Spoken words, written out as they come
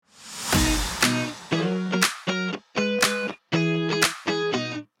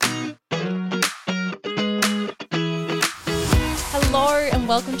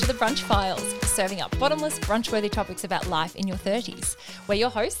welcome to the Brunch Files, serving up bottomless, brunch-worthy topics about life in your 30s. We're your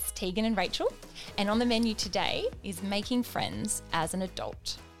hosts, Tegan and Rachel, and on the menu today is making friends as an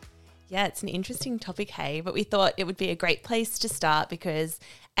adult. Yeah, it's an interesting topic, hey, but we thought it would be a great place to start because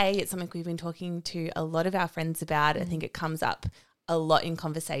A, it's something we've been talking to a lot of our friends about. I think it comes up a lot in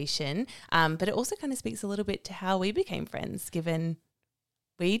conversation, but it also kind of speaks a little bit to how we became friends, given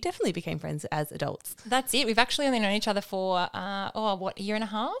we definitely became friends as adults. That's it. We've actually only known each other for, a year and a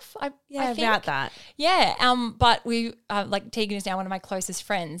half? I think. About that. Yeah, but we, like Tegan is now one of my closest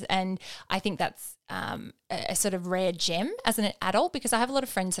friends, and I think that's a sort of rare gem as an adult, because I have a lot of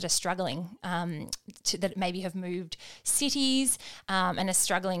friends that are struggling, that maybe have moved cities and are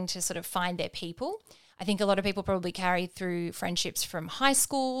struggling to sort of find their people. I think a lot of people probably carry through friendships from high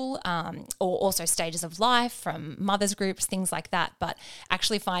school or also stages of life, from mothers groups, things like that. But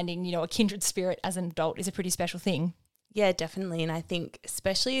actually finding, a kindred spirit as an adult is a pretty special thing. Yeah, definitely. And I think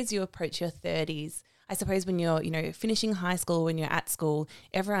especially as you approach your 30s, I suppose when you're, finishing high school, when you're at school,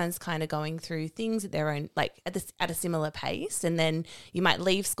 everyone's kind of going through things at their own, like at a similar pace. And then you might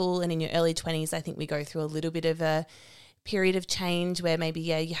leave school, and in your early 20s, I think we go through a little bit of a period of change where maybe,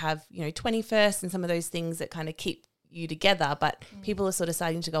 you have, 21st and some of those things that kind of keep you together, but people are sort of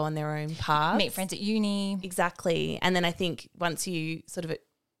starting to go on their own paths. Meet friends at uni. Exactly. And then I think once you sort of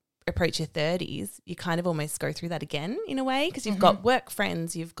approach your 30s, you kind of almost go through that again in a way, because you've got work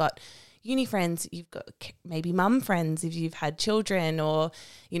friends, you've got uni friends, you've got maybe mum friends if you've had children, or,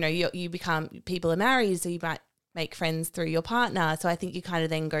 you become, people are married, so you might make friends through your partner. So I think you kind of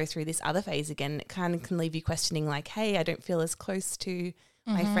then go through this other phase again. It kind of can leave you questioning like, hey, I don't feel as close to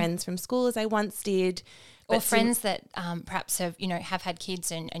my friends from school as I once did. Or friends that perhaps have had kids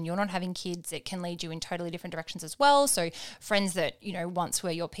and you're not having kids. It can lead you in totally different directions as well. So friends that, once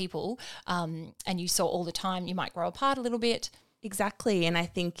were your people and you saw all the time, you might grow apart a little bit. Exactly. And I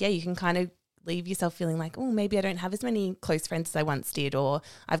think, you can kind of leave yourself feeling like, oh, maybe I don't have as many close friends as I once did, or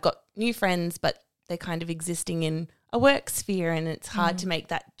I've got new friends, but they're kind of existing in a work sphere, and it's hard to make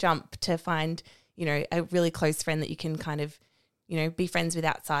that jump to find, a really close friend that you can kind of, be friends with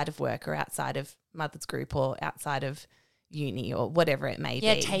outside of work or outside of mother's group or outside of uni or whatever it may be.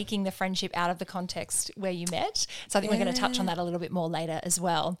 Yeah, taking the friendship out of the context where you met. So I think we're going to touch on that a little bit more later as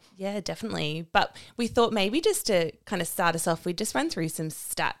well. Yeah, definitely. But we thought maybe just to kind of start us off, we'd just run through some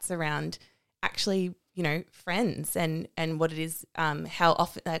stats around actually friends and what it is, how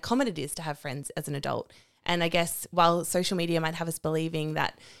often common it is to have friends as an adult. And I guess while social media might have us believing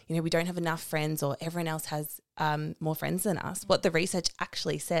that, we don't have enough friends or everyone else has more friends than us, what the research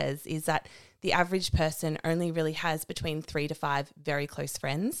actually says is that the average person only really has between 3 to 5 very close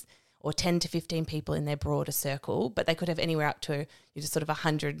friends, or 10 to 15 people in their broader circle, but they could have anywhere up to sort of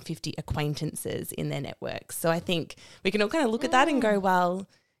 150 acquaintances in their networks. So I think we can all kind of look at that and go, well,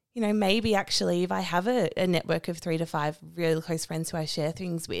 maybe actually if I have a network of 3 to 5 really close friends who I share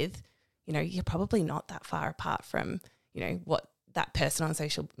things with, you're probably not that far apart from, what that person on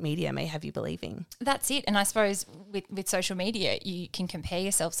social media may have you believing. That's it. And I suppose with social media, you can compare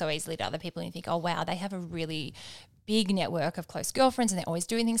yourself so easily to other people and you think, oh, wow, they have a really big network of close girlfriends and they're always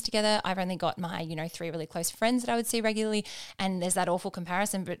doing things together. I've only got my, 3 really close friends that I would see regularly. And there's that awful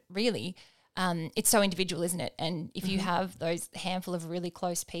comparison, but really it's so individual, isn't it? And if you have those handful of really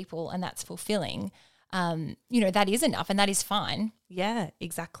close people and that's fulfilling, that is enough and that is fine. Yeah,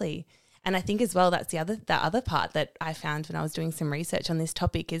 exactly. And I think as well, that's the other part that I found when I was doing some research on this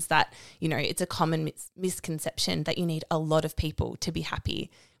topic is that, it's a common misconception that you need a lot of people to be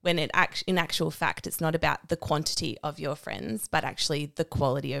happy, when in actual fact, it's not about the quantity of your friends, but actually the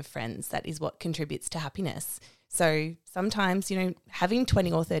quality of friends. That is what contributes to happiness. So sometimes, having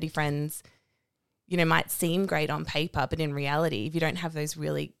 20 or 30 friends, might seem great on paper, but in reality, if you don't have those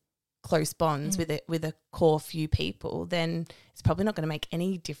really close bonds with a core few people, then it's probably not going to make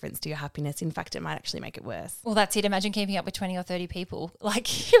any difference to your happiness. In fact, it might actually make it worse. Well, that's it. Imagine keeping up with 20 or 30 people. Like,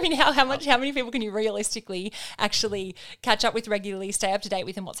 how many people can you realistically actually catch up with regularly, stay up to date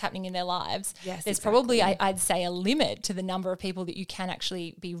with, and what's happening in their lives? Yes, there's exactly. probably, I'd say, a limit to the number of people that you can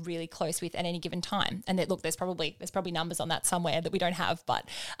actually be really close with at any given time. And there's probably numbers on that somewhere that we don't have, but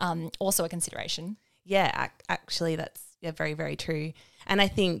also a consideration. Yeah, actually, that's very, very true. And I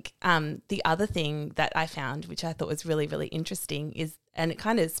think the other thing that I found, which I thought was really, really interesting, is, and it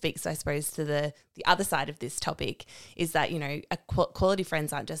kind of speaks, I suppose, to the other side of this topic, is that, quality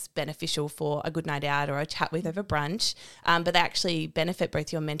friends aren't just beneficial for a good night out or a chat with over brunch, but they actually benefit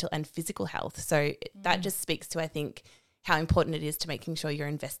both your mental and physical health. So that just speaks to, I think, how important it is to making sure you're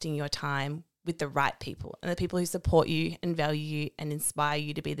investing your time with the right people and the people who support you and value you and inspire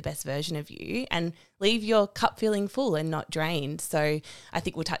you to be the best version of you and leave your cup feeling full and not drained. So I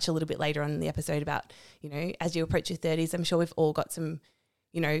think we'll touch a little bit later on in the episode about, you know, as you approach your 30s, I'm sure we've all got some,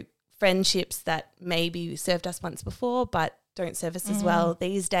 you know, friendships that maybe served us once before but don't serve us as well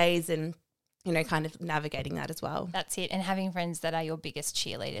these days, and, you know, kind of navigating that as well. That's it. And having friends that are your biggest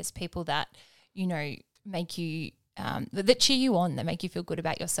cheerleaders, people that, you know, make you that cheer you on, that make you feel good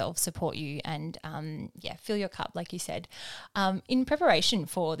about yourself, support you, and fill your cup, like you said. In preparation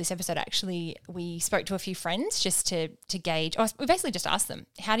for this episode, actually, we spoke to a few friends just to gauge. We basically just asked them,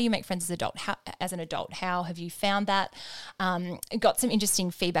 how do you make friends as an adult? How have you found that? Got some interesting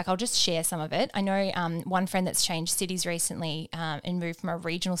feedback. I'll just share some of it. I know one friend that's changed cities recently and moved from a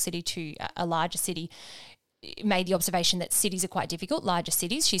regional city to a larger city, made the observation that cities are quite difficult, larger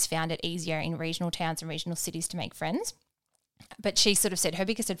cities. She's found it easier in regional towns and regional cities to make friends. But she sort of said her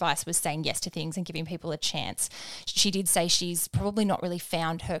biggest advice was saying yes to things and giving people a chance. She did say she's probably not really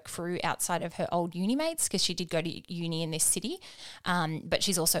found her crew outside of her old uni mates, because she did go to uni in this city, but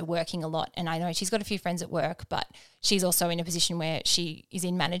she's also working a lot. And I know she's got a few friends at work, but she's also in a position where she is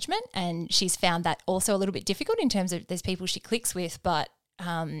in management, and she's found that also a little bit difficult in terms of there's people she clicks with, but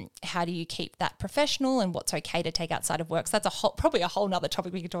how do you keep that professional and what's okay to take outside of work? So that's probably a whole nother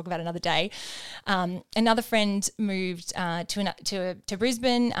topic we could talk about another day. Another friend moved to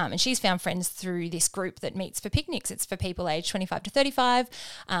Brisbane, and she's found friends through this group that meets for picnics. It's for people aged 25 to 35.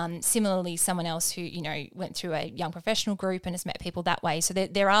 Similarly, someone else who, you know, went through a young professional group and has met people that way. So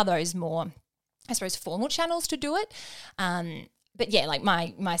there are those more, I suppose, formal channels to do it. But yeah, like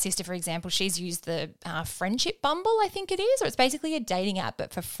my sister, for example, she's used the Friendship Bumble, I think it is, or it's basically a dating app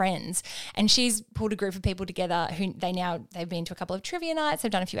but for friends. And she's pulled a group of people together who they've been to a couple of trivia nights,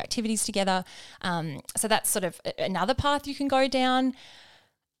 they've done a few activities together. So that's sort of another path you can go down.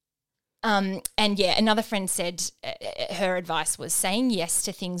 And yeah, another friend said her advice was saying yes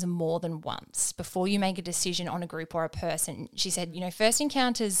to things more than once before you make a decision on a group or a person. She said, you know, first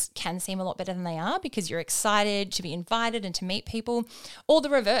encounters can seem a lot better than they are because you're excited to be invited and to meet people, or the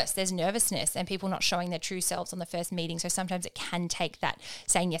reverse. There's nervousness and people not showing their true selves on the first meeting. So sometimes it can take that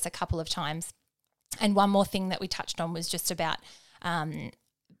saying yes a couple of times. And one more thing that we touched on was just about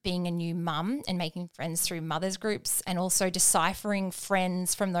being a new mum and making friends through mothers groups, and also deciphering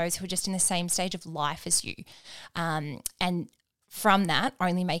friends from those who are just in the same stage of life as you. And from that,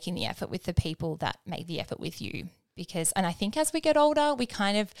 only making the effort with the people that make the effort with you. And I think as we get older, you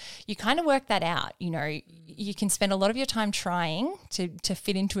kind of work that out. You know, you can spend a lot of your time trying to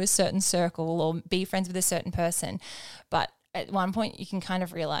fit into a certain circle or be friends with a certain person, but at one point you can kind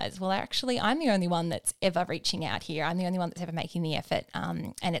of realize, well, actually, I'm the only one that's ever reaching out here. I'm the only one that's ever making the effort.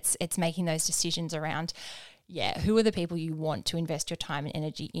 And it's making those decisions around, who are the people you want to invest your time and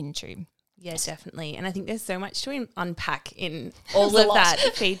energy into. Yeah, definitely. And I think there's so much to unpack in all of that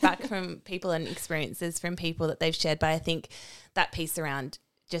feedback from people and experiences from people that they've shared. But I think that piece around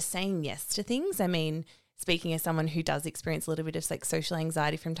just saying yes to things, I mean, speaking as someone who does experience a little bit of like social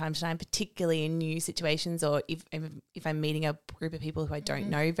anxiety from time to time, particularly in new situations, or if I'm meeting a group of people who I don't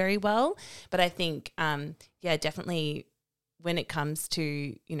know very well. But I think, definitely when it comes to,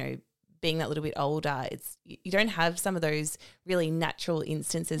 you know, being that little bit older, you don't have some of those really natural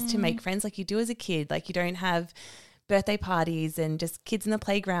instances to make friends like you do as a kid. Like you don't have birthday parties and just kids in the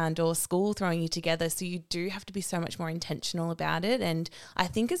playground or school throwing you together. So you do have to be so much more intentional about it. And I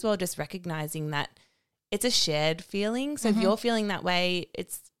think as well, just recognizing that it's a shared feeling. So if you're feeling that way,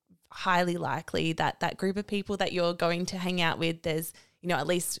 it's highly likely that that group of people that you're going to hang out with, there's, you know, at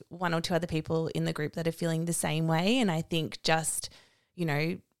least one or two other people in the group that are feeling the same way. And I think just, you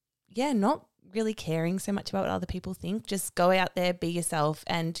know, not really caring so much about what other people think. Just go out there, be yourself.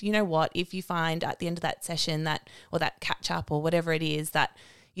 And you know what, if you find at the end of that session or that catch up or whatever it is that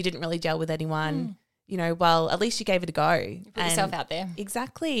you didn't really gel with anyone, you know, well, at least you gave it a go. You put yourself out there.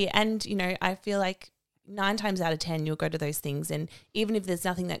 Exactly. And, you know, I feel like 9 times out of 10 you'll go to those things, and even if there's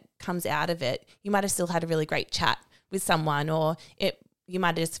nothing that comes out of it, you might have still had a really great chat with someone, or you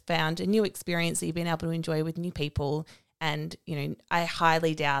might have just found a new experience that you've been able to enjoy with new people. And, you know, I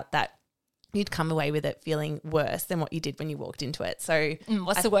highly doubt that you'd come away with it feeling worse than what you did when you walked into it. So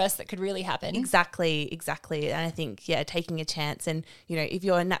what's the worst that could really happen? Exactly. And I think, taking a chance, and, you know, if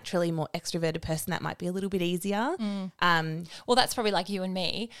you're a naturally more extroverted person, that might be a little bit easier. Well, that's probably like you and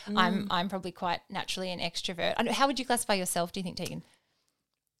me. I'm probably quite naturally an extrovert. How would you classify yourself, do you think, Tegan?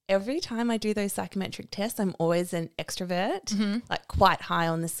 Every time I do those psychometric tests, I'm always an extrovert, like quite high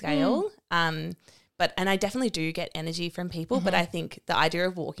on the scale. And I definitely do get energy from people, but I think the idea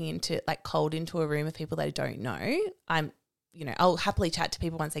of walking into a room of people that I don't know, I'm I'll happily chat to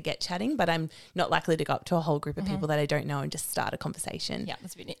people once I get chatting, but I'm not likely to go up to a whole group of people that I don't know and just start a conversation. Yeah,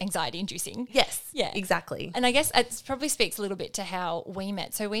 that's a bit anxiety inducing. Yes. Yeah. Exactly. And I guess it probably speaks a little bit to how we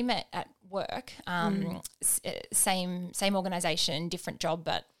met. So we met at work, same organisation, different job,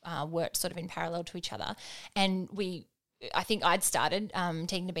 but worked sort of in parallel to each other. And I think I'd started,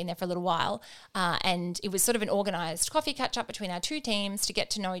 Tegan had been there for a little while, and it was sort of an organised coffee catch-up between our two teams to get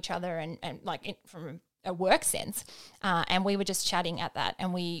to know each other and from a work sense. And we were just chatting at that,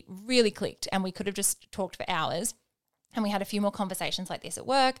 and we really clicked, and we could have just talked for hours. And we had a few more conversations like this at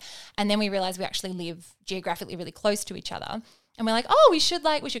work, and then we realised we actually live geographically really close to each other. And we're like, oh, we should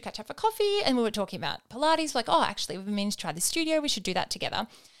catch up for coffee. And we were talking about Pilates, like, oh, actually, we've been meaning to try the studio. We should do that together.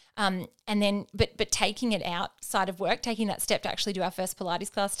 And then, but taking it outside of work, taking that step to actually do our first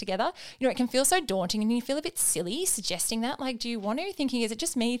Pilates class together, it can feel so daunting, and you feel a bit silly suggesting that. Like, do you want to? Thinking, is it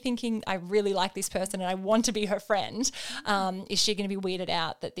just me thinking I really like this person and I want to be her friend? Is she going to be weirded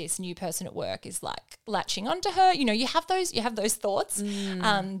out that this new person at work is like latching onto her? You have those thoughts.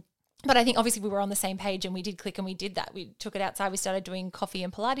 But I think obviously we were on the same page, and we did click, and we did that. We took it outside. We started doing coffee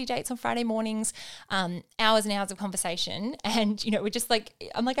and Pilates dates on Friday mornings, hours and hours of conversation. And, we're just like,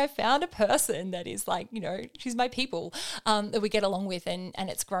 I'm like, I found a person that is like, she's my people, that we get along with, and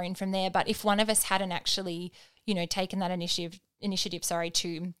it's grown from there. But if one of us hadn't actually, taken that initiative,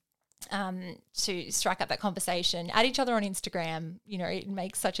 to strike up that conversation, add each other on Instagram, it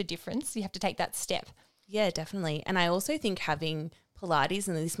makes such a difference. You have to take that step. Yeah, definitely. And I also think having Pilates,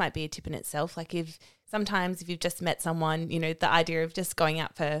 and this might be a tip in itself, like if you've just met someone, the idea of just going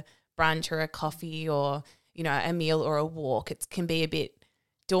out for brunch or a coffee or, a meal or a walk, it can be a bit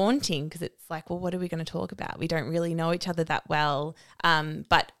daunting because it's like, well, what are we going to talk about? We don't really know each other that well.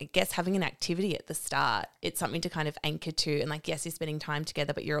 But I guess having an activity at the start, it's something to kind of anchor to. And like, yes, you're spending time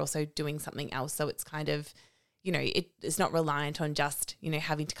together, but you're also doing something else. So it's kind of, it's not reliant on just,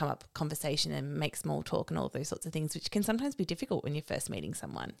 having to come up with conversation and make small talk and all of those sorts of things, which can sometimes be difficult when you're first meeting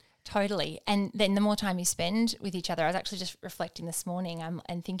someone. Totally. And then the more time you spend with each other, I was actually just reflecting this morning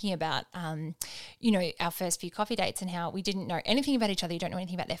and thinking about, our first few coffee dates and how we didn't know anything about each other. You don't know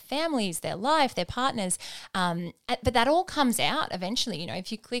anything about their families, their life, their partners. But that all comes out eventually,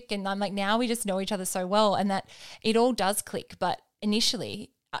 if you click, and I'm like, now we just know each other so well, and that it all does click. But initially,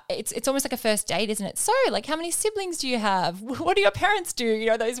 it's almost like a first date, isn't it? So, like, how many siblings do you have? What do your parents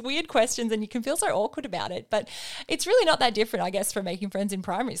do? Those weird questions, and you can feel so awkward about it. But it's really not that different, I guess, from making friends in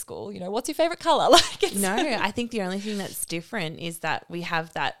primary school. What's your favorite color? No, I think the only thing that's different is that we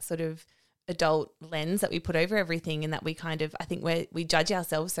have that sort of adult lens that we put over everything, and that we kind of, I think we judge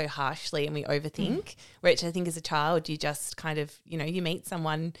ourselves so harshly and we overthink, which I think as a child, you just kind of, you meet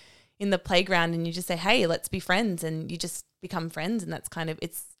someone in the playground and you just say, hey, let's be friends, and you just become friends. And that's kind of,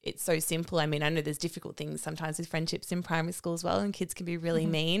 it's so simple. I mean, I know there's difficult things sometimes with friendships in primary school as well, and kids can be really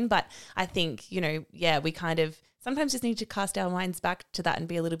mean, but I think, we kind of sometimes just need to cast our minds back to that and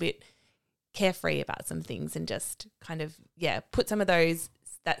be a little bit carefree about some things, and just kind of, put some of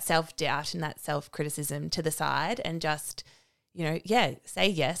that self-doubt and that self-criticism to the side, and just, say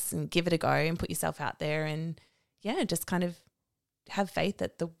yes and give it a go and put yourself out there, and just kind of have faith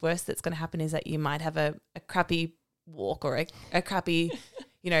that the worst that's going to happen is that you might have a crappy walk or a crappy,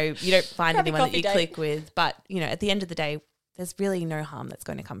 you don't find anyone that you click with. But, at the end of the day, there's really no harm that's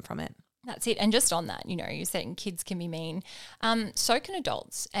going to come from it. That's it. And just on that, you're saying kids can be mean. So can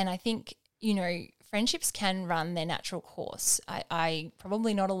adults. And I think, friendships can run their natural course. I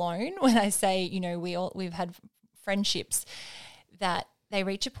probably not alone when I say, we've had friendships that they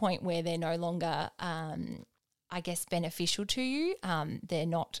reach a point where they're no longer I guess, beneficial to you. They're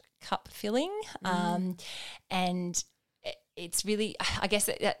not cup filling. And it's really, I guess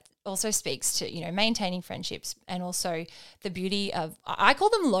that also speaks to, maintaining friendships, and also the beauty of, I call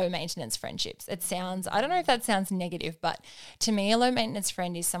them low maintenance friendships. It sounds, I don't know if that sounds negative, but to me, a low maintenance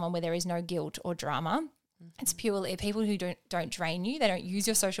friend is someone where there is no guilt or drama. It's purely people who don't drain you. They don't use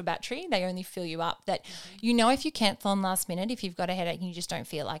your social battery. They only fill you up. That if you cancel on last minute, if you've got a headache and you just don't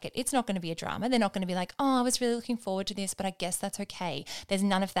feel like it, it's not going to be a drama. They're not going to be like, oh, I was really looking forward to this, but I guess that's okay. There's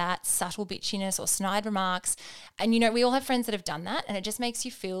none of that subtle bitchiness or snide remarks. And, we all have friends that have done that, and it just makes you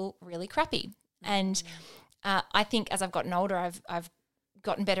feel really crappy. And I think as I've gotten older, I've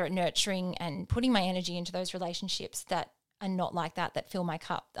gotten better at nurturing and putting my energy into those relationships that are not like that fill my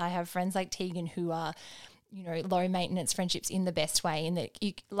cup. I have friends like Tegan who are, low maintenance friendships in the best way, in that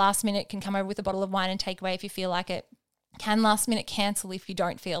you last minute can come over with a bottle of wine and take away if you feel like it, can last minute cancel if you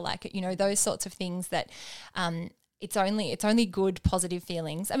don't feel like it, those sorts of things that it's only good, positive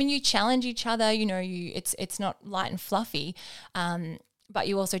feelings. I mean, you challenge each other, it's not light and fluffy, but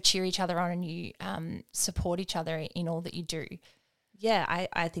you also cheer each other on and you support each other in all that you do. Yeah,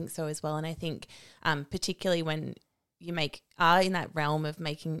 I think so as well. And I think particularly when you are in that realm of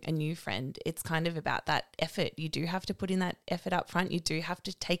making a new friend, it's kind of about that effort. You do have to put in that effort up front. You do have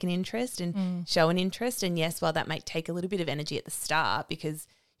to take an interest and show an interest. And yes, while that might take a little bit of energy at the start because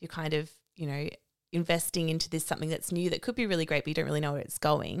you're kind of, investing into this something that's new that could be really great, but you don't really know where it's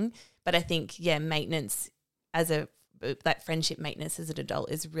going. But I think, maintenance that friendship maintenance as an adult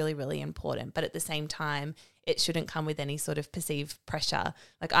is really, really important. But at the same time, it shouldn't come with any sort of perceived pressure.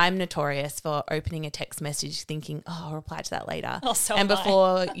 Like I'm notorious for opening a text message thinking, I'll reply to that later. Oh, so and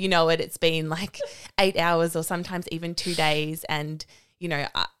before you know it, it's been like 8 hours or sometimes even 2 days. And,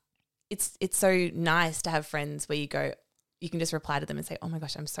 it's so nice to have friends where you can just reply to them and say, oh my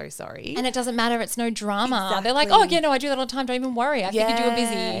gosh, I'm so sorry. And it doesn't matter. It's no drama. Exactly. They're like, oh, yeah, no, I do that all the time. Don't even worry. I figured you were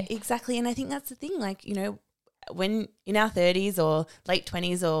busy. Exactly. And I think that's the thing. Like, when in our 30s or late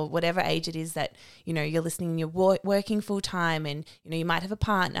 20s or whatever age it is that, you're listening, you're working full time and, you might have a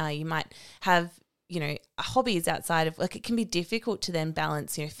partner, you might have, hobbies outside of, like, it can be difficult to then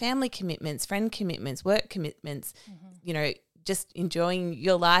balance, family commitments, friend commitments, work commitments, just enjoying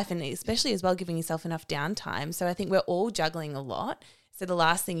your life and especially as well giving yourself enough downtime. So I think we're all juggling a lot. So the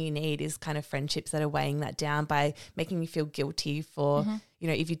last thing you need is kind of friendships that are weighing that down by making you feel guilty for,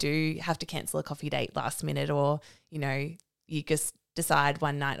 if you do have to cancel a coffee date last minute or, you just decide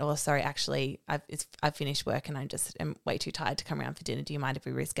one night, sorry, actually I've finished work and I just am way too tired to come around for dinner. Do you mind if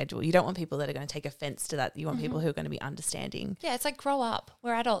we reschedule? You don't want people that are going to take offense to that. You want people who are going to be understanding. Yeah, it's like grow up.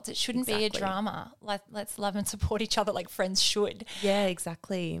 We're adults. It shouldn't be a drama. Like let's love and support each other like friends should. Yeah,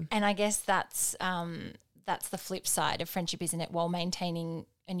 exactly. And I guess that's the flip side of friendship, isn't it? While maintaining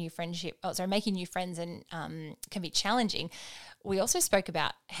a new friendship, making new friends and can be challenging. We also spoke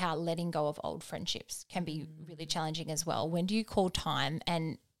about how letting go of old friendships can be really challenging as well. When do you call time?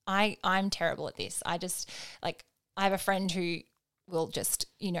 And I'm terrible at this. I have a friend who will just,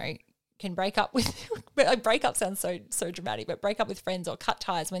 can break up with break up sounds so dramatic, but break up with friends or cut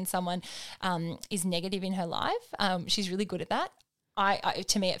ties when someone is negative in her life. She's really good at that.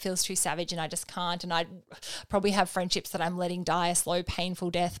 To me, it feels too savage and I just can't. And I probably have friendships that I'm letting die a slow,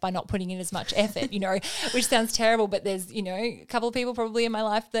 painful death by not putting in as much effort, which sounds terrible. But there's, a couple of people probably in my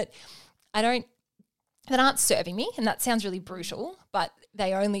life that that aren't serving me. And that sounds really brutal, but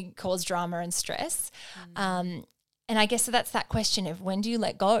they only cause drama and stress. And I guess that's that question of when do you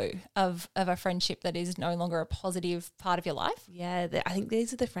let go of a friendship that is no longer a positive part of your life? Yeah, I think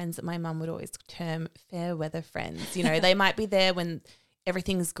these are the friends that my mum would always term fair weather friends. They might be there when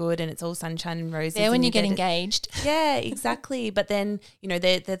everything's good and it's all sunshine and roses. There when you get engaged. Yeah, exactly. But then,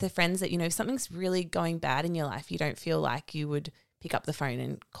 they're the friends that, if something's really going bad in your life, you don't feel like you would pick up the phone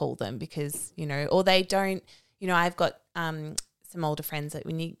and call them because, or they don't, I've got some older friends that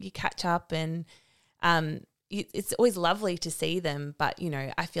when you catch up and it's always lovely to see them, but,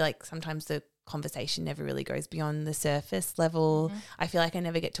 I feel like sometimes the conversation never really goes beyond the surface level. I feel like I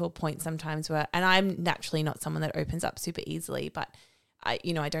never get to a point sometimes where, and I'm naturally not someone that opens up super easily, but I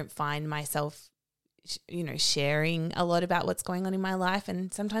don't find myself, sharing a lot about what's going on in my life.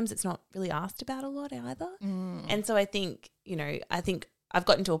 And sometimes it's not really asked about a lot either. And so I think I've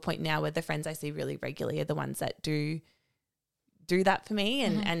gotten to a point now where the friends I see really regularly are the ones that do that for me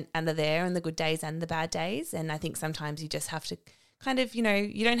and are there in the good days and the bad days. And I think sometimes you just have to kind of, you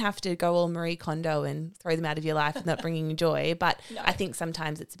don't have to go all Marie Kondo and throw them out of your life and not bringing you joy. But no. I think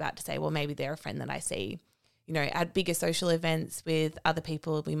sometimes it's about to say, well, maybe they're a friend that I see, at bigger social events with other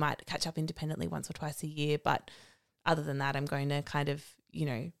people. We might catch up independently once or twice a year. But other than that, I'm going to kind of,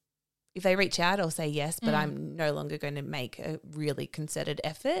 if they reach out, I'll say yes, but I'm no longer going to make a really concerted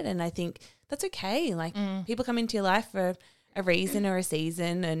effort. And I think that's okay. Like people come into your life for a reason or a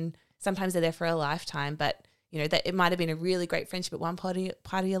season, and sometimes they're there for a lifetime, but that it might have been a really great friendship at one part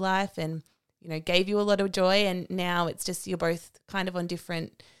of your life and gave you a lot of joy, and now it's just you're both kind of on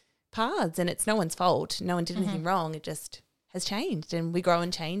different paths, and it's no one's fault. No one did anything wrong. It just has changed, and we grow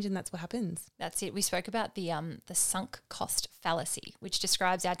and change, and that's what happens. That's it. We spoke about the sunk cost fallacy, which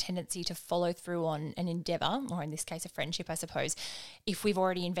describes our tendency to follow through on an endeavour, or in this case a friendship, I suppose, if we've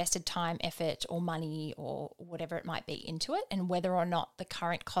already invested time, effort or money or whatever it might be into it, and whether or not the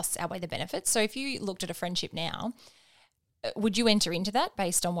current costs outweigh the benefits. So if you looked at a friendship now, would you enter into that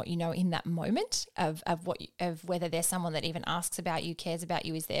based on what you know in that moment of whether there's someone that even asks about you, cares about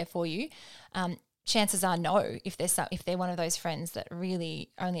you, is there for you? chances are no, if they're one of those friends that really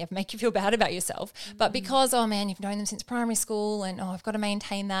only ever make you feel bad about yourself. But because, oh man, you've known them since primary school and I've got to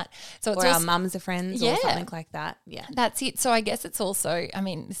maintain that. So it's or our mums are friends or something like that. Yeah. That's it. So I guess it's also, I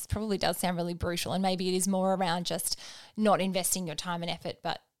mean, this probably does sound really brutal, and maybe it is more around just not investing your time and effort,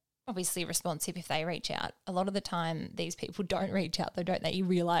 but obviously responsive if they reach out. A lot of the time these people don't reach out though, don't they? You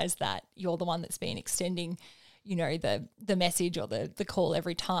realise that you're the one that's been extending, you know, the message or the call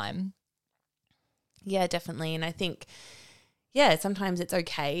every time. Yeah, definitely. And I think, sometimes it's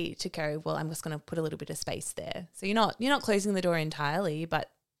okay to go, well, I'm just going to put a little bit of space there. So you're not closing the door entirely,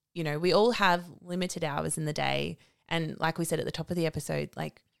 but, you know, we all have limited hours in the day. And like we said at the top of the episode,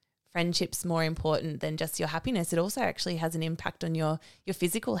 like friendship's more important than just your happiness. It also actually has an impact on your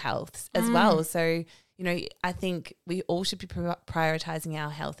physical health as well. So, you know, I think we all should be prioritizing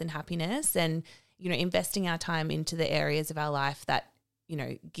our health and happiness and, you know, investing our time into the areas of our life that, you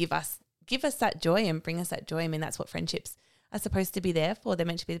know, give us that joy and bring us that joy. I mean, that's what friendships are supposed to be there for. They're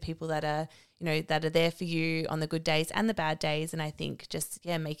meant to be the people that are, you know, that are there for you on the good days and the bad days. And I think just,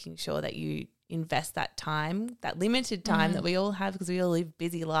 making sure that you invest that time, that limited time that we all have, because we all live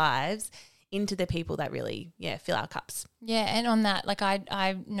busy lives, into the people that really, fill our cups. Yeah, and on that, like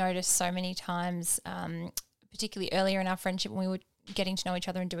I've noticed so many times, particularly earlier in our friendship when we were getting to know each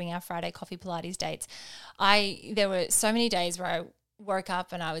other and doing our Friday coffee Pilates dates, there were so many days where I woke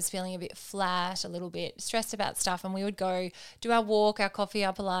up and I was feeling a bit flat, a little bit stressed about stuff, and we would go do our walk, our coffee,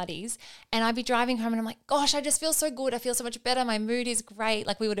 our Pilates, and I'd be driving home and I'm like, gosh, I just feel so good. I feel so much better. My mood is great.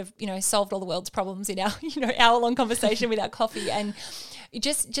 Like we would have, you know, solved all the world's problems in our, you know, hour-long conversation with our coffee. And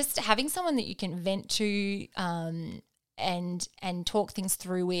just having someone that you can vent to and talk things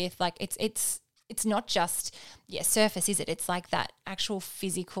through with, like it's not just surface, is it? It's like that actual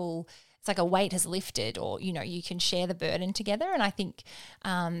physical. It's like a weight has lifted, or, you know, you can share the burden together. And I think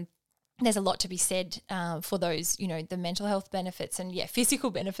there's a lot to be said for those, you know, the mental health benefits and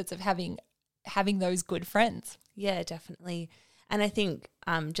physical benefits of having those good friends. Yeah, definitely. And I think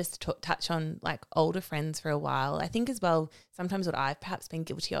just to touch on like older friends for a while, I think as well, sometimes what I've perhaps been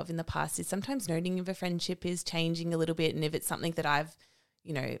guilty of in the past is sometimes noting if a friendship is changing a little bit, and if it's something that I've,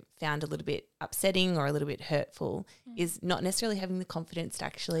 you know, found a little bit upsetting or a little bit hurtful, is not necessarily having the confidence to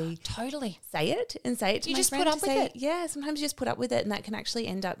actually say it to my friend. You just put up with it. Yeah, sometimes you just put up with it, and that can actually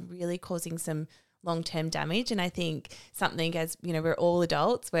end up really causing some long-term damage. And I think something, as you know, we're all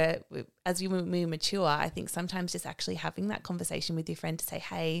adults, as we mature, I think sometimes just actually having that conversation with your friend to say,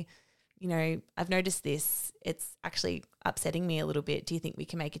 hey, you know, I've noticed this, it's actually upsetting me a little bit. Do you think we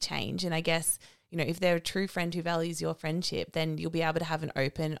can make a change? And I guess, you know, if they're a true friend who values your friendship, then you'll be able to have an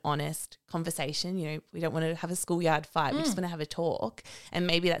open, honest conversation. You know, we don't want to have a schoolyard fight. We just want to have a talk. And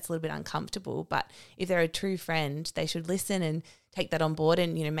maybe that's a little bit uncomfortable. But if they're a true friend, they should listen and take that on board.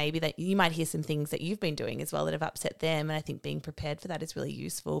 And, you know, maybe that you might hear some things that you've been doing as well that have upset them. And I think being prepared for that is really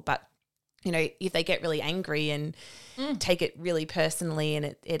useful. But, you know, if they get really angry and take it really personally,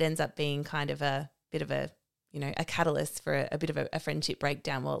 and it ends up being kind of a bit of a, you know, a catalyst for a bit of a friendship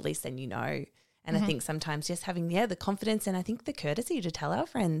breakdown, well, at least then you know. And I think sometimes just having, the confidence and I think the courtesy to tell our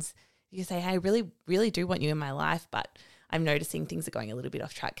friends, you say, hey, I really, really do want you in my life, but I'm noticing things are going a little bit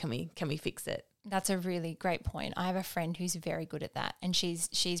off track. Can we fix it? That's a really great point. I have a friend who's very good at that, and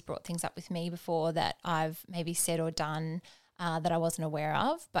she's brought things up with me before that I've maybe said or done that I wasn't aware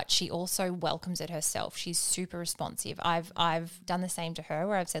of, but she also welcomes it herself. She's super responsive. I've done the same to her,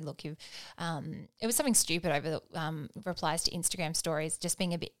 where I've said, look, it was something stupid over the replies to Instagram stories, just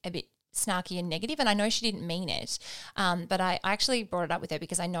being a bit snarky and negative, and I know she didn't mean it, but I actually brought it up with her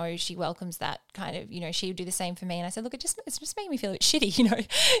because I know she welcomes that kind of, you know, she would do the same for me. And I said, look, it's just making me feel a bit shitty, you know.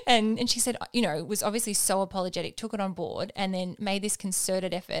 And she said, you know, was obviously so apologetic, took it on board, and then made this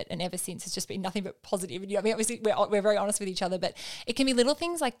concerted effort, and ever since it's just been nothing but positive. And, you know, I mean, obviously we're very honest with each other, but it can be little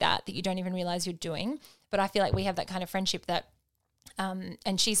things like that you don't even realize you're doing. But I feel like we have that kind of friendship that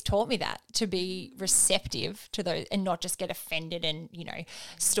and she's taught me that, to be receptive to those and not just get offended and, you know,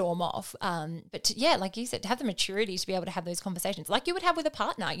 storm off. But to, like you said, to have the maturity to be able to have those conversations like you would have with a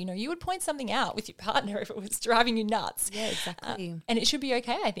partner. You know, you would point something out with your partner if it was driving you nuts. Yeah, exactly. And it should be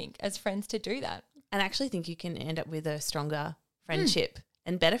okay, I think, as friends to do that. And I actually think you can end up with a stronger friendship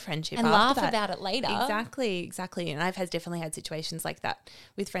and better friendship and after laugh that. About it later. Exactly. And I've definitely had situations like that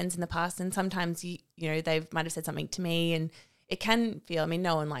with friends in the past. And sometimes, you know, they might have said something to me, and it can feel, I mean,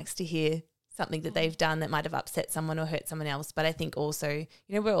 no one likes to hear something that they've done that might have upset someone or hurt someone else. But I think also, you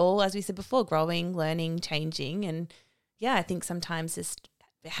know, we're all, as we said before, growing, learning, changing. And I think sometimes just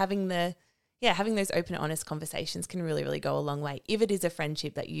having those open, honest conversations can really, really go a long way if it is a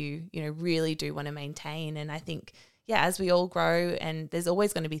friendship that you know, really do want to maintain. And I think, yeah, as we all grow, and there's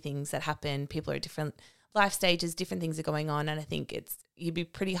always going to be things that happen. People are at different life stages, different things are going on. And I think you'd be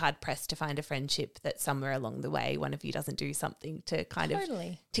pretty hard pressed to find a friendship that somewhere along the way, one of you doesn't do something to kind of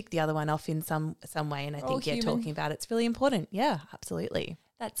tick the other one off in some way. And I think, talking about it's really important. Yeah, absolutely.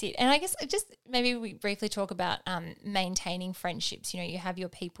 That's it. And I guess just maybe we briefly talk about maintaining friendships. You have your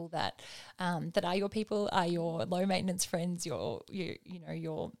people that are your people, are your low maintenance friends, your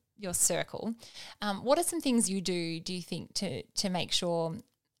circle. What are some things you do you think, to make sure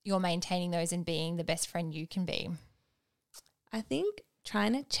you're maintaining those and being the best friend you can be? I think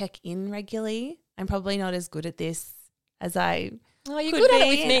trying to check in regularly. I'm probably not as good at this as I you're could good be at it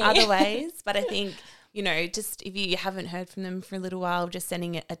with me. in other ways, but I think just if you haven't heard from them for a little while, just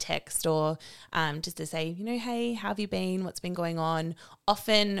sending a text or just to say, hey, how have you been? What's been going on?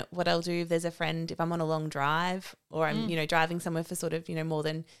 Often what I'll do if there's a friend, if I'm on a long drive or I'm, driving somewhere for sort of, more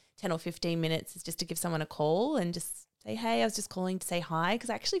than 10 or 15 minutes, is just to give someone a call and just say, hey, I was just calling to say hi, because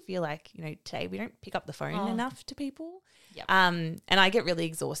I actually feel like, today we don't pick up the phone enough to people. Yep. And I get really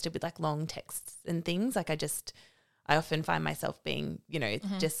exhausted with like long texts and things. Like I often find myself being,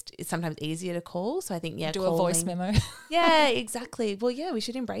 just it's sometimes easier to call. So I think, do a voice memo. Yeah, exactly. Well, yeah, we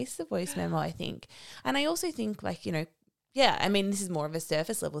should embrace the voice memo, I think. And I also think like, yeah, I mean, this is more of a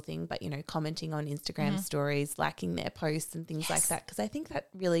surface level thing, but, commenting on Instagram stories, liking their posts and things like that. Because I think that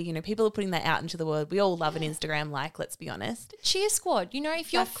really, people are putting that out into the world. We all love an Instagram like, let's be honest. Cheer squad.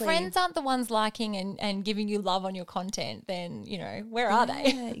 If your friends aren't the ones liking and giving you love on your content, then, where are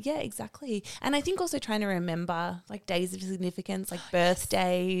they? Yeah, exactly. And I think also trying to remember like days of significance, like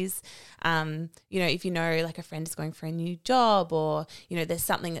birthdays. If like a friend is going for a new job or, there's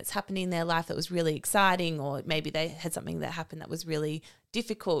something that's happening in their life that was really exciting, or maybe they had something that happened that was really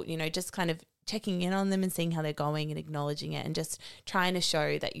difficult, just kind of checking in on them and seeing how they're going and acknowledging it and just trying to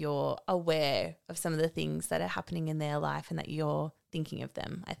show that you're aware of some of the things that are happening in their life and that you're thinking of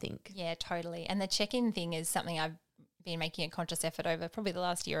them, I think. Yeah, totally. And the check-in thing is something I've been making a conscious effort over probably the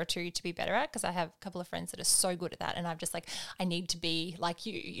last year or two to be better at, because I have a couple of friends that are so good at that, and I'm just like, I need to be like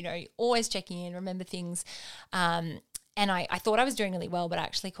you, always checking in, remember things. And I thought I was doing really well, but I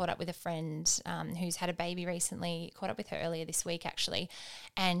actually caught up with a friend who's had a baby recently, caught up with her earlier this week actually,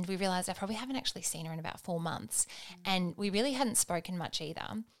 and we realised I probably haven't actually seen her in about 4 months, and we really hadn't spoken much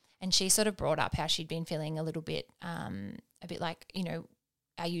either. And she sort of brought up how she'd been feeling a little bit, like,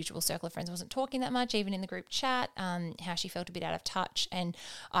 our usual circle of friends wasn't talking that much, even in the group chat, how she felt a bit out of touch. And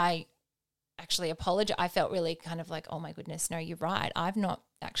I actually apologized. I felt really kind of like, oh my goodness, no, you're right. I've not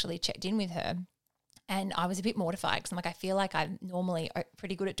actually checked in with her. And I was a bit mortified because I'm like, I feel like I'm normally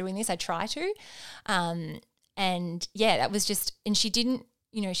pretty good at doing this. I try to. And yeah, that was just, and she didn't,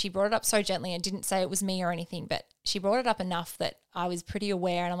 she brought it up so gently and didn't say it was me or anything, but she brought it up enough that I was pretty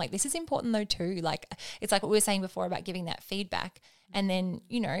aware. And I'm like, this is important though too. Like, it's like what we were saying before about giving that feedback. And then,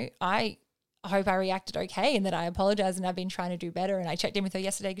 I hope I reacted okay and that I apologized, and I've been trying to do better. And I checked in with her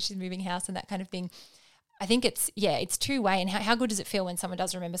yesterday because she's moving house and that kind of thing. I think it's two-way. And how good does it feel when someone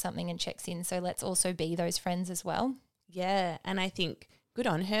does remember something and checks in? So let's also be those friends as well. Yeah, and I think good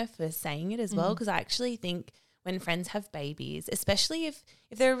on her for saying it as well, because I actually think when friends have babies, especially if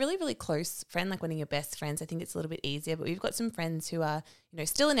they're a really, really close friend, like one of your best friends, I think it's a little bit easier. But we've got some friends who are,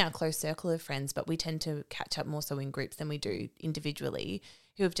 still in our close circle of friends, but we tend to catch up more so in groups than we do individually,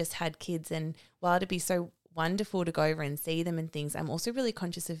 who have just had kids. And while it'd be so wonderful to go over and see them and things, I'm also really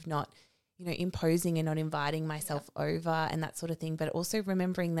conscious of not imposing and not inviting myself over and that sort of thing. But also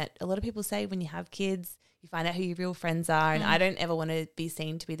remembering that a lot of people say when you have kids, you find out who your real friends are. And I don't ever want to be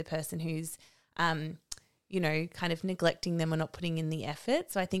seen to be the person who's, kind of neglecting them or not putting in the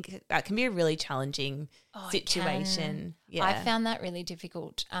effort. So I think that can be a really challenging situation. Yeah, I found that really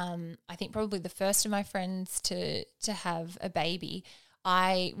difficult. I think probably the first of my friends to have a baby,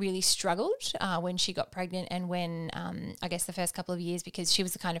 I really struggled when she got pregnant, and when I guess the first couple of years, because she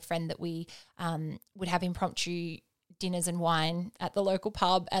was the kind of friend that we would have impromptu dinners and wine at the local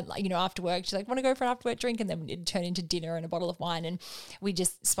pub, and after work she's like, want to go for an after work drink, and then it'd turn into dinner and a bottle of wine, and we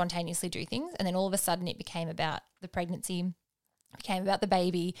just spontaneously do things. And then all of a sudden it became about the pregnancy, became about the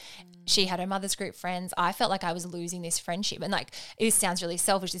baby. She had her mother's group friends. I felt like I was losing this friendship, and like, it sounds really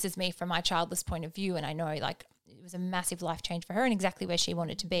selfish, this is me from my childless point of view, and I know like it was a massive life change for her and exactly where she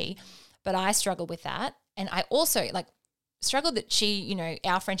wanted to be, but I struggled with that. And I also, like, struggled that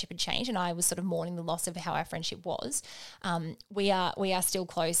our friendship had changed, and I was sort of mourning the loss of how our friendship was. We are still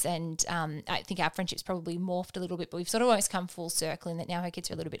close, and I think our friendship's probably morphed a little bit, but we've sort of almost come full circle in that now her kids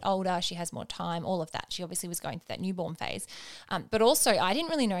are a little bit older, she has more time, all of that. She obviously was going through that newborn phase. But also I didn't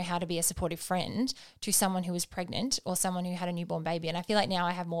really know how to be a supportive friend to someone who was pregnant or someone who had a newborn baby. And I feel like now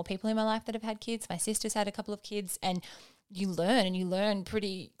I have more people in my life that have had kids. My sister's had a couple of kids, and you learn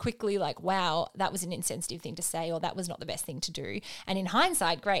pretty quickly, like, wow, that was an insensitive thing to say, or that was not the best thing to do. And in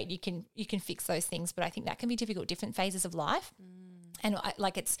hindsight, great, you can fix those things, but I think that can be difficult, different phases of life. And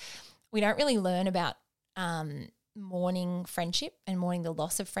we don't really learn about mourning friendship and mourning the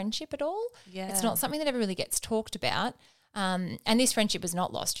loss of friendship at all. Yeah. It's not something that ever really gets talked about. And this friendship was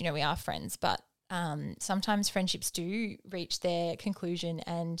not lost. We are friends, but sometimes friendships do reach their conclusion,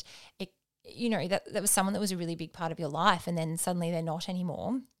 and that was someone that was a really big part of your life, and then suddenly they're not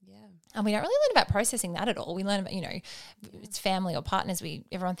anymore. Yeah. And we don't really learn about processing that at all. We learn about, it's family or partners.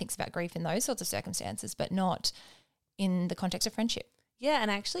 Everyone thinks about grief in those sorts of circumstances, but not in the context of friendship. Yeah,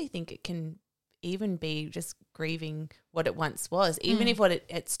 and I actually think it can even be just grieving what it once was, even if what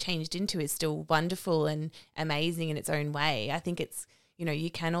it's changed into is still wonderful and amazing in its own way. I think it's,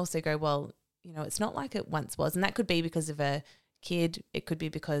 you can also go, well, it's not like it once was. And that could be because of a kid. It could be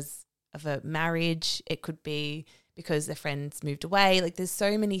because of a marriage. It could be because their friends moved away. Like, there's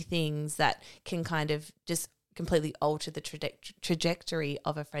so many things that can kind of just completely alter the trajectory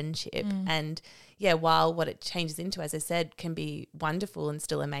of a friendship. And yeah, while what it changes into, as I said, can be wonderful and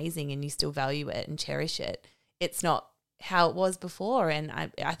still amazing, and you still value it and cherish it, it's not how it was before. And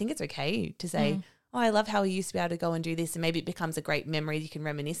I think it's okay to say, oh, I love how we used to be able to go and do this, and maybe it becomes a great memory you can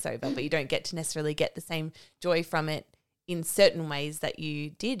reminisce over, but you don't get to necessarily get the same joy from it in certain ways that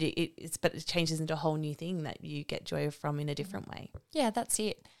you did. But it changes into a whole new thing that you get joy from in a different way. Yeah, that's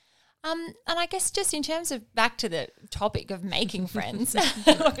it. And I guess just in terms of back to the topic of making friends, I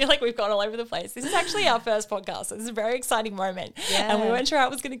feel like we've gone all over the place. This is actually our first podcast, so this is a very exciting moment. Yeah. And we weren't sure how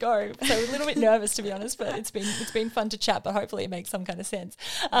it was going to go, so we're a little bit nervous, to be honest. But it's been fun to chat. But hopefully it makes some kind of sense.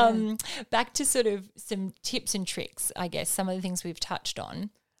 Back to sort of some tips and tricks, I guess, some of the things we've touched on.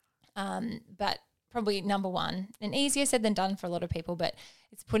 But probably number one, and easier said than done for a lot of people, but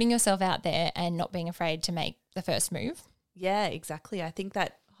it's putting yourself out there and not being afraid to make the first move. Yeah, exactly. I think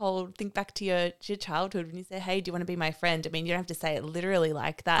that think back to your childhood when you say, hey, do you want to be my friend? I mean, you don't have to say it literally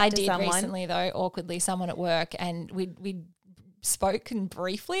like that. I did recently, though, awkwardly, someone at work, and we spoken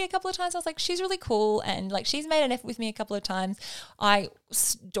briefly a couple of times. I was like, she's really cool, and like, she's made an effort with me a couple of times. I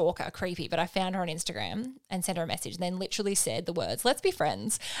stalk her, creepy, but I found her on Instagram and sent her a message, and then literally said the words, let's be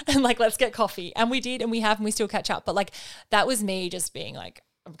friends, and like, let's get coffee. And we did, and we have, and we still catch up. But like, that was me just being like,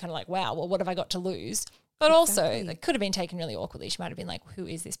 I'm kind of like, wow, well, what have I got to lose? But also, it could have been taken really awkwardly. She might have been like, who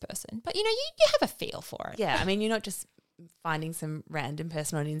is this person? But, you have a feel for it. Yeah, I mean, you're not just finding some random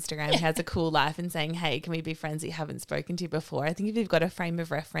person on Instagram who has a cool life and saying, hey, can we be friends that you haven't spoken to before? I think if you've got a frame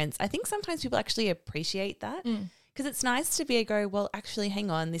of reference, I think sometimes people actually appreciate that, because it's nice to be a go, well, actually, hang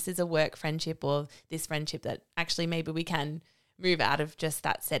on, this is a work friendship, or this friendship that actually maybe we can move out of just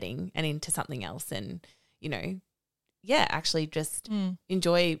that setting and into something else, and, actually just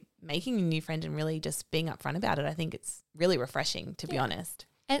enjoy making a new friend and really just being upfront about it. I think it's really refreshing, to be honest.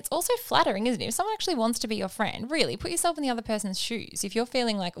 And it's also flattering, isn't it? If someone actually wants to be your friend, really put yourself in the other person's shoes. If you're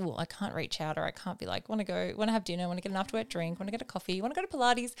feeling like, oh, I can't reach out, or I can't be like, want to have dinner, want to get an after work drink, want to get a coffee, want to go to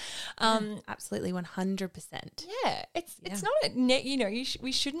Pilates. Absolutely, 100%. Yeah, it's not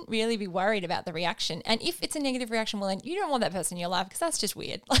we shouldn't really be worried about the reaction. And if it's a negative reaction, well, then you don't want that person in your life, because that's just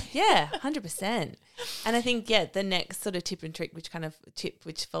weird. Yeah, 100%. And I think, the next sort of tip and trick,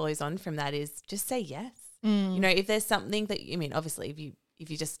 which follows on from that, is just say yes. If there's something that, obviously if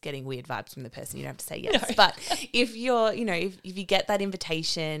you're just getting weird vibes from the person, you don't have to say yes. No. But if you're, if you get that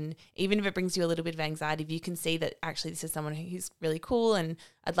invitation, even if it brings you a little bit of anxiety, if you can see that actually this is someone who's really cool and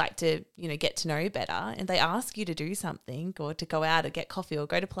I'd like to, get to know better, and they ask you to do something, or to go out or get coffee or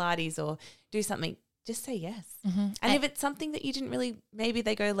go to Pilates or do something, just say yes. And if it's something that you didn't really, maybe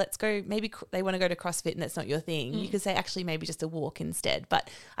they go, let's go, maybe they want to go to CrossFit and that's not your thing, you could say, actually, maybe just a walk instead.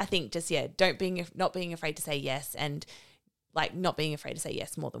 But I think just, not being afraid to say yes, and like not being afraid to say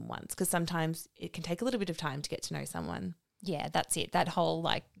yes more than once, because sometimes it can take a little bit of time to get to know someone. Yeah, that's it. That whole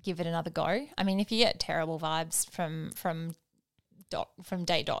give it another go. I mean, if you get terrible vibes from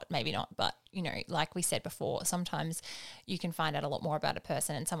day dot, maybe not, but like we said before, sometimes you can find out a lot more about a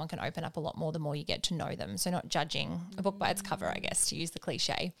person, and someone can open up a lot more the more you get to know them. So not judging a book by its cover, I guess, to use the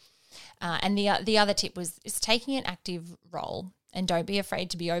cliche. And the other tip is taking an active role, and don't be afraid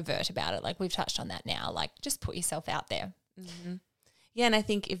to be overt about it. Like we've touched on that now. Like, just put yourself out there. Mm-hmm. Yeah, and I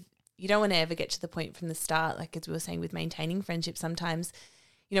think if you don't want to ever get to the point from the start, like as we were saying with maintaining friendships, sometimes,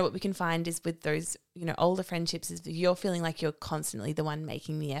 you know, what we can find is with those, you know, older friendships is you're feeling like you're constantly the one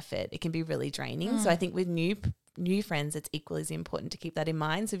making the effort. It can be really draining. So I think with new friends, it's equally as important to keep that in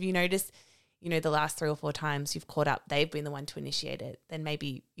mind. So if you notice, you know, the last 3 or 4 times you've caught up, they've been the one to initiate it, then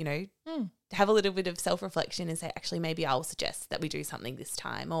maybe, you know, have a little bit of self-reflection and say, actually, maybe I'll suggest that we do something this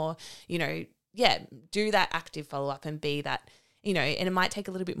time, or, you know, do that active follow-up and be that, you know, and it might take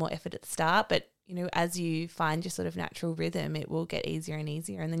a little bit more effort at the start, but, you know, as you find your sort of natural rhythm, it will get easier and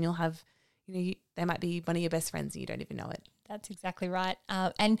easier. And then you'll have, you know, they might be one of your best friends and you don't even know it. That's exactly right.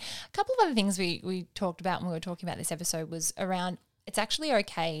 And a couple of other things we talked about when we were talking about this episode was around, it's actually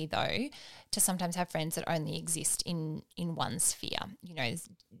okay, though, to sometimes have friends that only exist in one sphere. You know,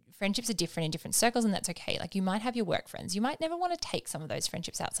 friendships are different in different circles, and that's okay. Like, you might have your work friends. You might never want to take some of those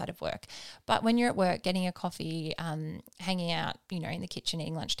friendships outside of work. But when you're at work, getting a coffee, hanging out, you know, in the kitchen,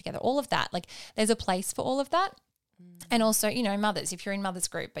 eating lunch together, all of that, like, there's a place for all of that. And also, you know, mothers, if you're in mother's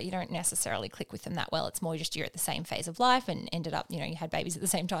group, but you don't necessarily click with them that well, it's more just you're at the same phase of life and ended up, you know, you had babies at the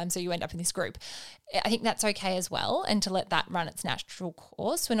same time, so you end up in this group. I think that's okay as well, and to let that run its natural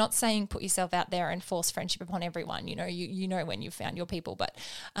course. We're not saying put yourself out there and force friendship upon everyone. You know, you know when you've found your people, but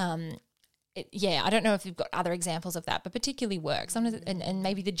I don't know if you've got other examples of that, but particularly work, sometimes, and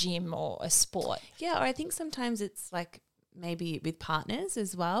maybe the gym or a sport. Yeah, or I think sometimes it's like maybe with partners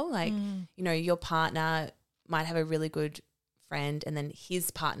as well. Like, you know, your partner might have a really good friend, and then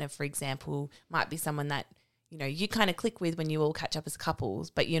his partner, for example, might be someone that, you know, you kind of click with when you all catch up as couples,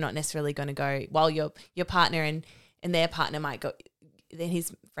 but you're not necessarily going to go, while your partner and their partner might go, then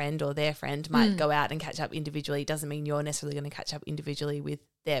his friend or their friend might go out and catch up individually. It doesn't mean you're necessarily going to catch up individually with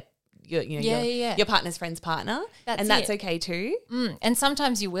your partner's friend's partner. That's okay too. And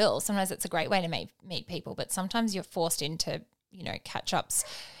sometimes you will. Sometimes it's a great way to meet people, but sometimes you're forced into, you know, catch-ups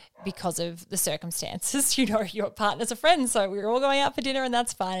because of the circumstances. You know, your partner's a friend, so we're all going out for dinner and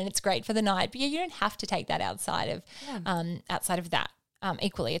that's fine and it's great for the night. But you don't have to take that outside of that.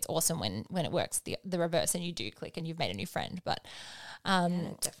 Equally, it's awesome when it works the reverse and you do click and you've made a new friend. But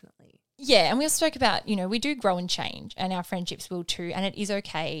definitely. Yeah, and we also spoke about, you know, we do grow and change, and our friendships will too, and it is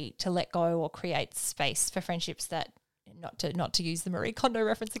okay to let go or create space for friendships that, not to use the Marie Kondo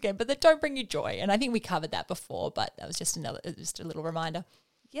reference again, but that don't bring you joy. And I think we covered that before, but that was just a little reminder.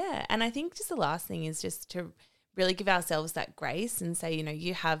 Yeah, and I think just the last thing is just to really give ourselves that grace and say, you know,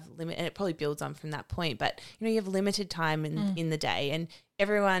 you have limit, and it probably builds on from that point, but, you know, you have limited time in the day, and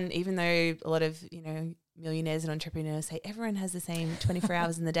everyone, even though a lot of, you know, millionaires and entrepreneurs say everyone has the same 24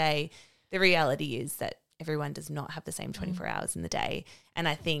 hours in the day, the reality is that everyone does not have the same 24 hours in the day. And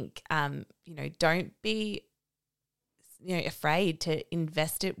I think, you know, don't be, you know, afraid to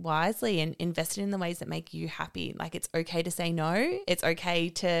invest it wisely and invest it in the ways that make you happy. Like, it's okay to say no. It's okay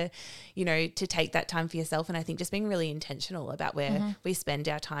to, you know, to take that time for yourself. And I think just being really intentional about where we spend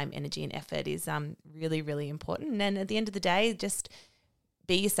our time, energy and effort is really, really important. And at the end of the day, just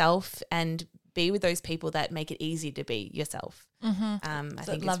be yourself and be with those people that make it easy to be yourself. I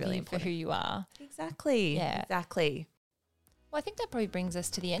think it's really important. For who you are. Exactly. Yeah. Exactly. Well, I think that probably brings us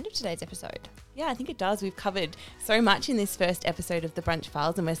to the end of today's episode. Yeah, I think it does. We've covered so much in this first episode of The Brunch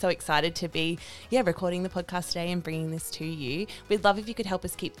Files, and we're so excited to be recording the podcast today and bringing this to you. We'd love if you could help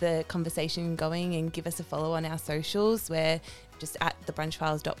us keep the conversation going and give us a follow on our socials. We're just at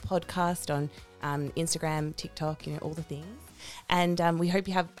thebrunchfiles.podcast on Instagram, TikTok, you know, all the things. And we hope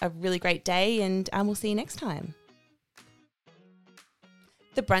you have a really great day, and we'll see you next time.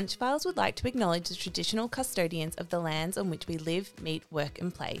 The Brunch Files would like to acknowledge the traditional custodians of the lands on which we live, meet, work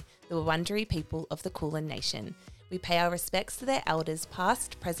and play, the Wurundjeri people of the Kulin Nation. We pay our respects to their elders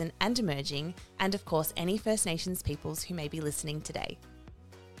past, present and emerging, and of course any First Nations peoples who may be listening today.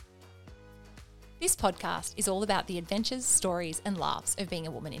 This podcast is all about the adventures, stories and laughs of being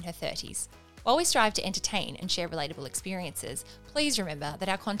a woman in her 30s. While we strive to entertain and share relatable experiences, please remember that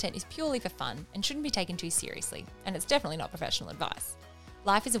our content is purely for fun and shouldn't be taken too seriously, and it's definitely not professional advice.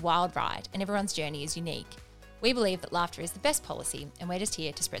 Life is a wild ride and everyone's journey is unique. We believe that laughter is the best policy, and we're just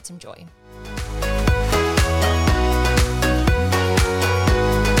here to spread some joy.